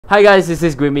Hi guys, this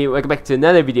is Grimmy. Welcome back to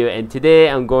another video, and today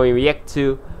I'm going to react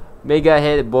to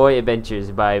MEGAHEAD Boy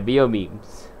Adventures by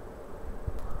vomemes.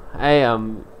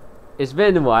 It's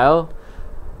been a while.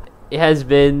 It has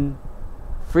been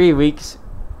 3 weeks.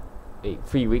 Wait,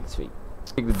 3 weeks. Wait,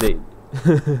 check the date.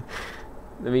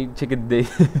 Let me check the date.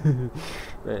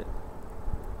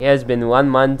 It has been 1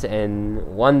 month and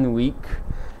 1 week.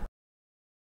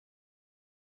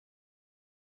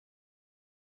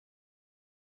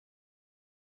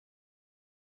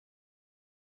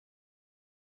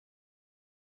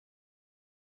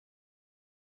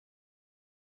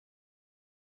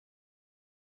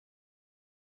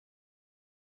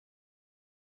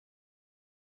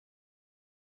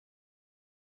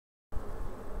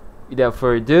 Without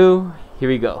further ado, here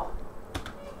we go.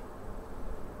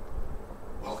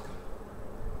 Welcome.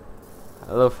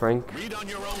 Hello, Frank. Read on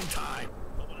your own time.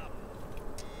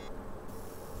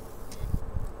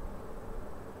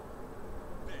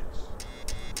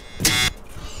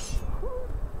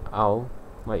 Ow,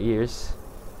 my ears.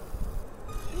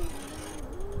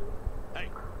 Hey.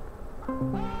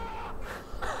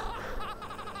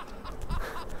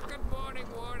 Good morning,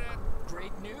 Warden.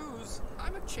 Great news.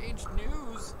 I'm a changed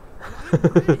news. And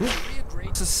I'm ready to be a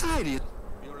great society.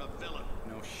 You're a villain.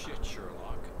 No shit,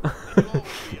 Sherlock. And you'll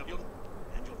always be a villain.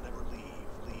 And you'll never leave,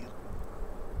 Lee.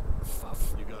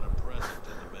 Fuff. You got a present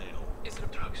in the mail. Is it a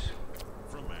tux?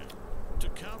 From man. To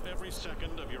count every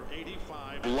second of your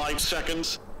 85 life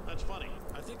seconds. That's funny.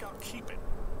 I think I'll keep it.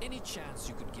 Any chance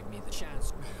you could give me the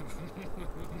chance?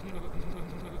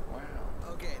 Wow.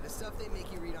 Okay, the stuff they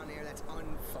make you read on air, that's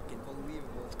unfucking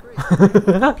believable. It's crazy.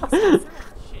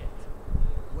 Shit.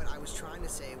 What I was trying to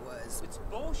say was, It's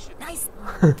bullshit. nice!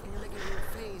 And you're making a weird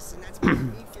face, and that's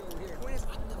making me feel weird. Point is,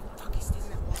 what the fuck is this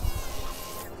that walking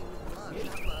family with love?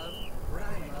 Not love. We're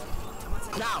not in love. I'm not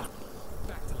saying now!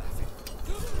 Back to laughing.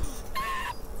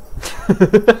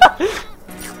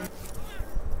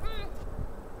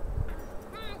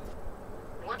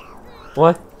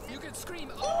 What? You can scream.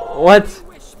 What? You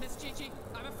wish, Miss Gigi.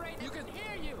 I'm afraid you can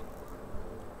hear you.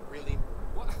 Really?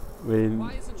 What? When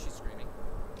Why isn't she screaming?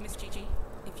 Miss Gigi,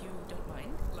 if you don't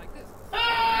mind. Like this?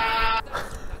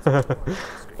 That's a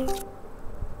scream.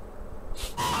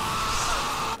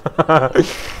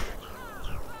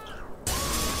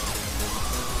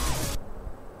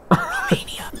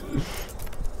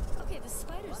 Okay, the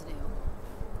spider's new.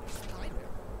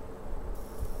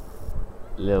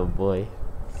 little boy.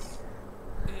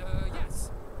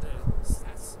 Yes.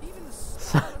 That's even the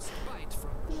smallest bite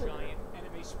from giant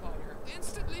enemy spider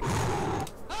instantly.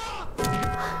 Ah!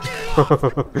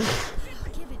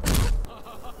 Give it.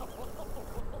 Bye.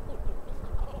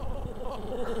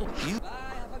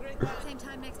 Have a great day. Same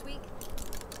time next week.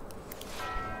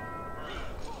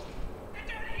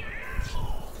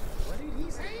 What did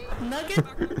he say? Nugget.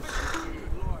 Good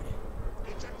Lord.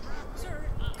 Sir,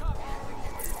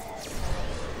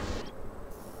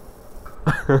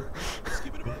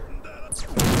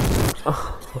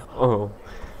 Oh.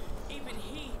 even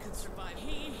he could survive.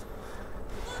 He.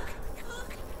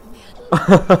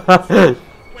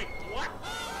 Wait, what?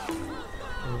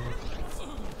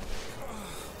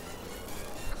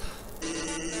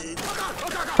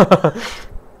 I'm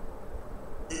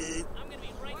gonna be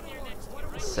right here next to you.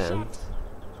 Right? Sand.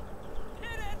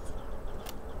 Hit it.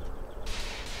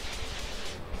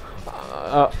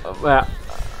 Well.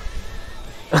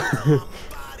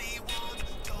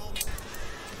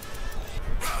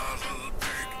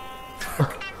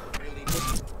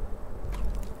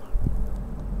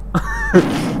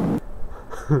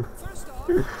 First off.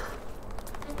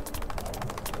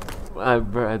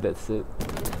 Bruh, that's it.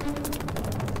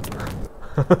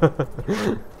 Now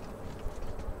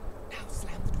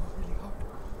slam the door really hard.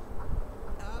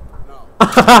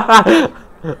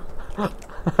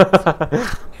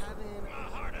 Having A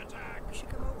heart attack. you should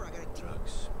come over. I got a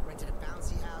drugs. Rented a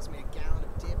bouncy house, made a gallon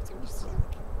of dip. Dude, you see?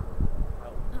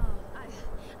 Oh,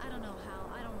 I don't know how.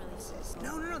 I don't really say so.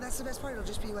 No, that's the best part. It'll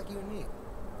just be like you and me.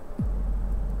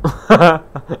 You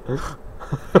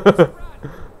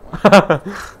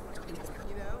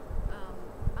know?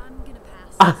 I'm gonna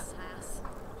pass this pass.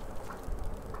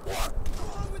 What? Go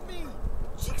on with me.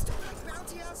 Chicks don't like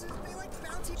bouncy houses. They like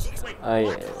bouncy chicks. Wait.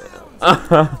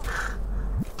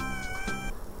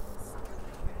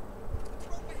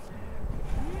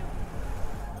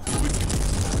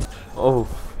 Oh.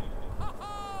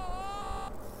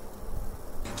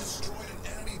 Destroyed an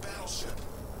enemy battleship.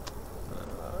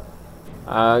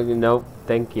 Nope,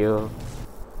 thank you.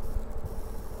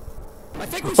 I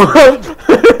think we should.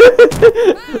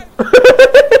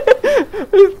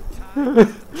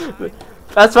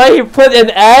 That's why he put an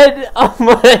ad? Oh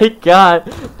my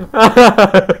god.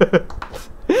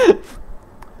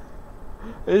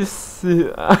 It's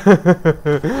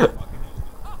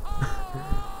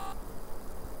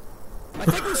I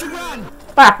think we should run.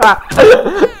 Time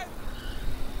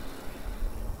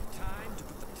to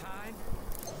put the time.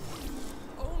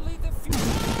 Only the future.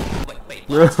 Wait,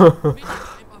 what? Maybe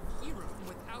I'm a hero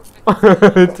without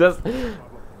Just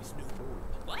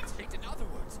what? In other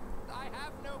words, I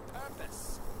have no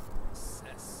purpose.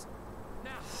 Sis.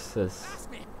 Now, sis. ask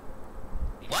me.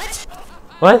 What?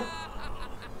 What?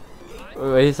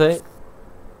 What did you say?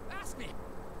 Ask me.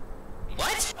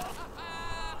 What?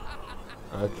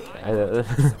 Okay, I don't.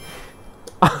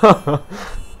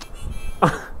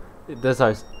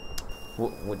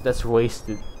 That's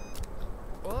wasted.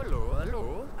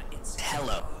 Hello. It's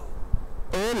hello.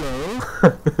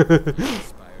 Inspired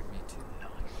me too.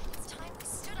 It's time we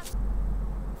stood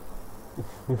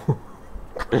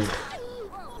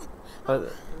up. I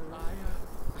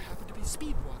happened to be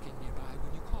speedwalking nearby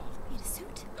when you called. Need a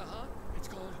suit? It's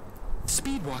called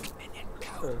speedwalking.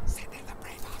 Code. Send in the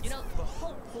brave hearts. You know, the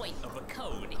whole point of a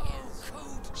code is...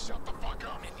 Code. Shut the fuck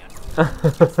up, minion.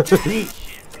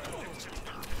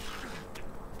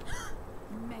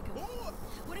 Mega.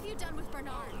 What have you done with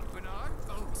Bernard? Bernard?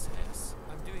 Oh, sis.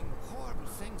 I'm doing horrible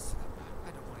things to them.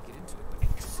 I don't want to get into it, but...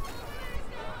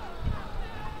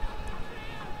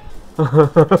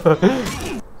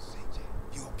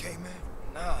 You okay, man?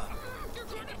 Nah.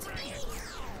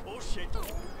 Bullshit.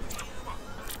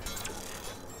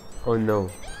 Oh no.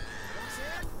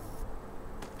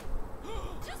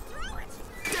 Just throw it!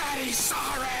 Daddy,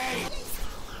 sorry!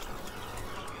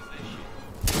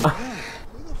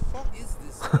 Who the fuck Is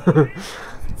this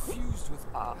confused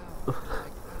with power?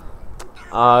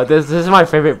 This is my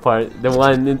favorite part. The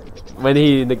one when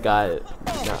he got it.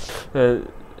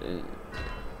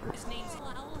 His name's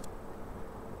Lowell.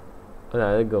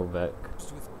 I'll go back.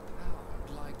 With power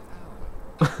like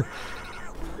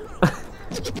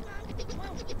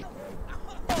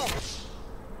ours.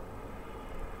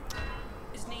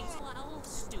 His name's Lowell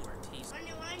Stewart. He's 8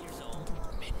 years old.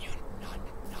 Minion, not.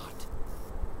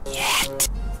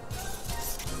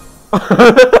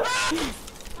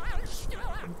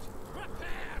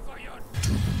 Prepare for your...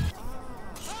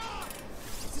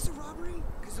 Is this a robbery?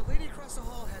 Because the lady across the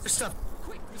hall has stuff.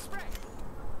 Quick, the spray!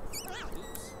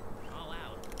 Oops. All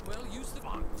out. Well, use the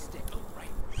stick. Oh, right.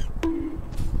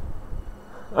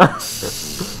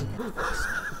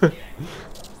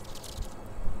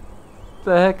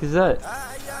 The heck is that?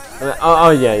 Oh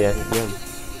yeah.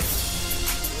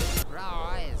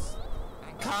 Rise.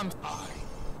 And come. I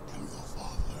am your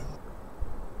father.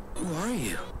 Who are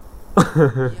you?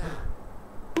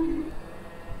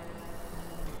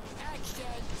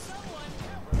 Action! Someone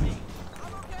cover me!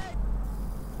 I'm okay!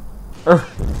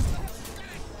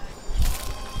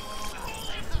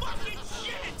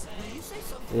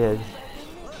 Yeah.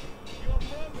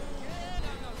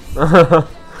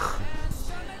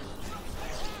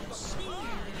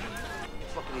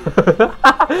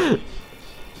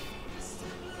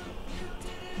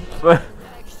 What?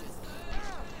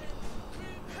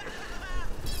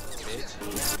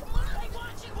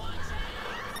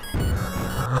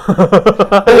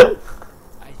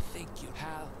 I think you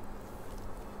have.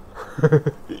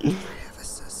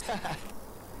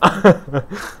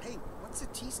 Hey, what's the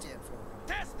T stand for?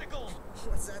 Testicles.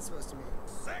 What's that supposed to mean?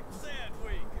 Sex Ed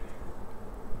Week.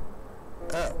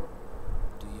 Oh.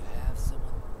 Do you have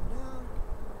someone? No.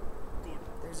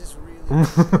 There's this really good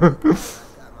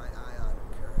I've got my eye on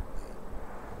currently.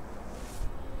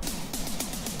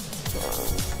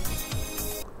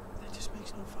 That just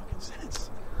makes no fucking sense.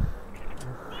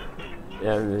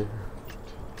 Yeah. Man.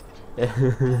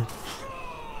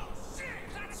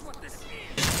 That's what this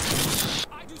is!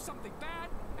 I do something bad,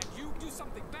 and you do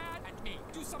something bad, and me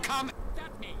do something... Come!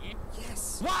 That me!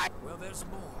 Yes. What? Well, there's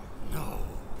more. No.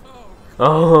 Oh.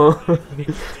 Oh.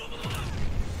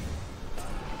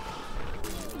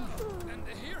 And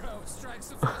the hero strikes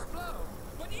the first blow,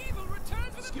 but evil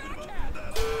returns with a backhand!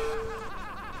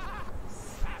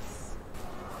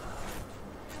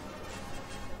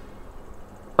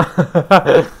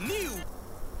 New!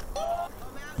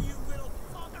 Come out, you little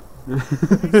fucker!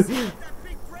 That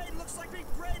big brain looks like big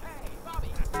brain! Hey, Bobby!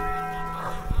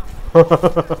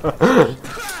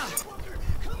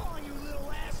 Come on, you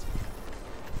little ass!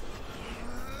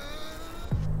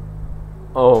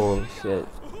 Oh shit.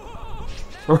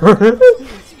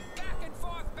 Back and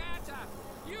forth banter!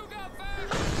 You go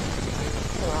first!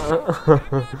 I'm not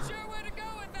sure where to go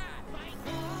with that!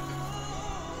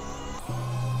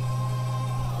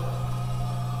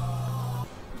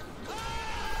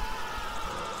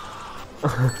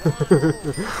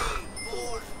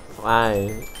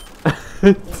 Why?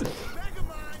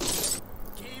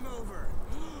 Game over.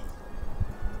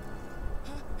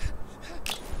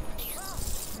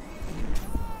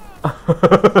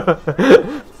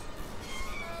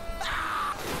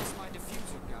 Lost my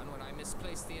diffuser gun when I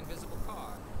misplaced the invisible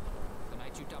car. The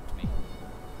night you dumped me.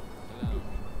 Alone.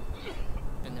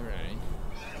 In the rain.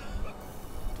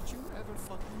 Did you ever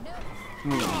fucking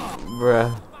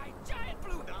Bruh. my giant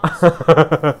blue house?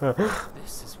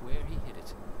 This is where he hid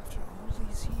it after all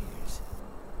these years.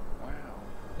 Wow.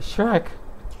 Shrek.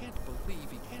 Can't believe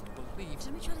he can't believe.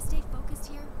 Should we try to stay focused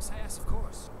here? Yes, of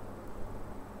course.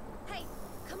 Hey,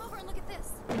 come over and look at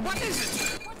this. What is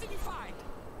it? What did you find?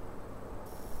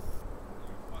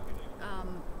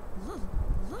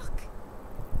 Look.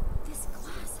 This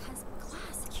glass has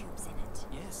glass cubes in it.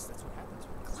 Yes, that's what happens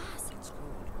when Glass. it's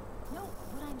cold. No,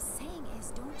 what I'm saying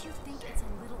is, don't you think it's a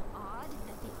little odd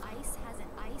that the ice has an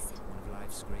ice? One of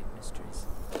life's great mysteries.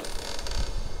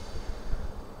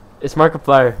 It's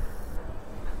Markiplier.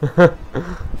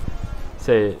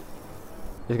 Say it.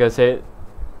 He's gonna say it.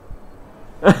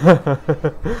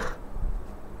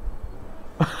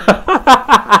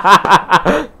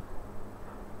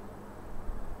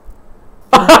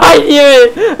 I knew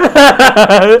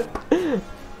it!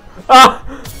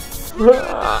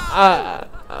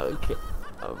 Okay.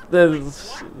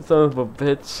 This son of a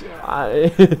bitch.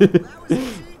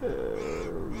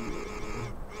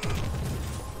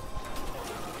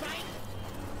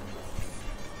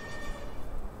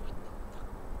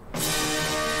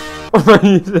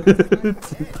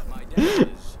 My dad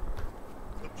is.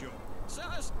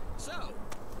 So.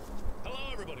 Hello,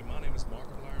 everybody. My name is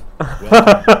Markiplier.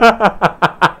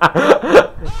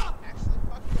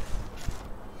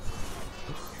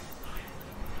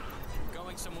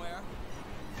 Going somewhere?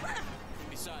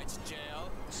 Besides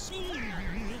jail?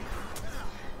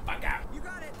 You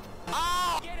got it.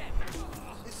 Oh! Get it!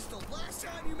 This is the last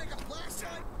time you make a blast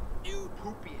time. You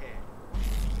poopy head.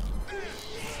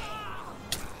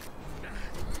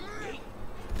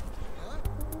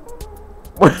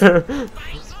 Oh,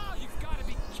 you've got to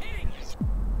be kidding me!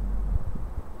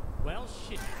 Well,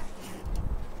 shit.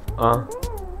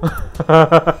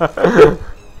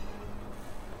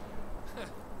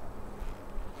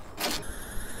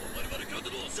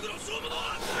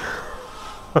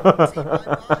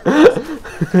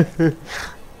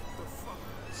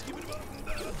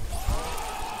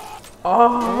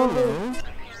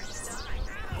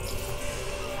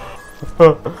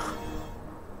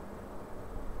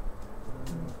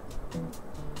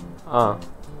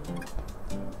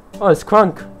 Oh, it's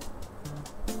Crunk.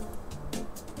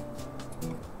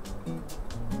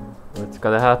 What's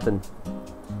gonna happen?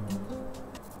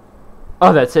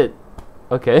 Oh, that's it.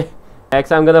 Okay.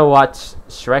 Next, I'm gonna watch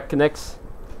Shrek next.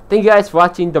 Thank you guys for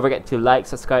watching. Don't forget to like,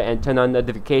 subscribe, and turn on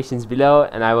notifications below.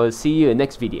 And I will see you in the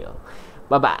next video.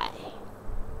 Bye bye.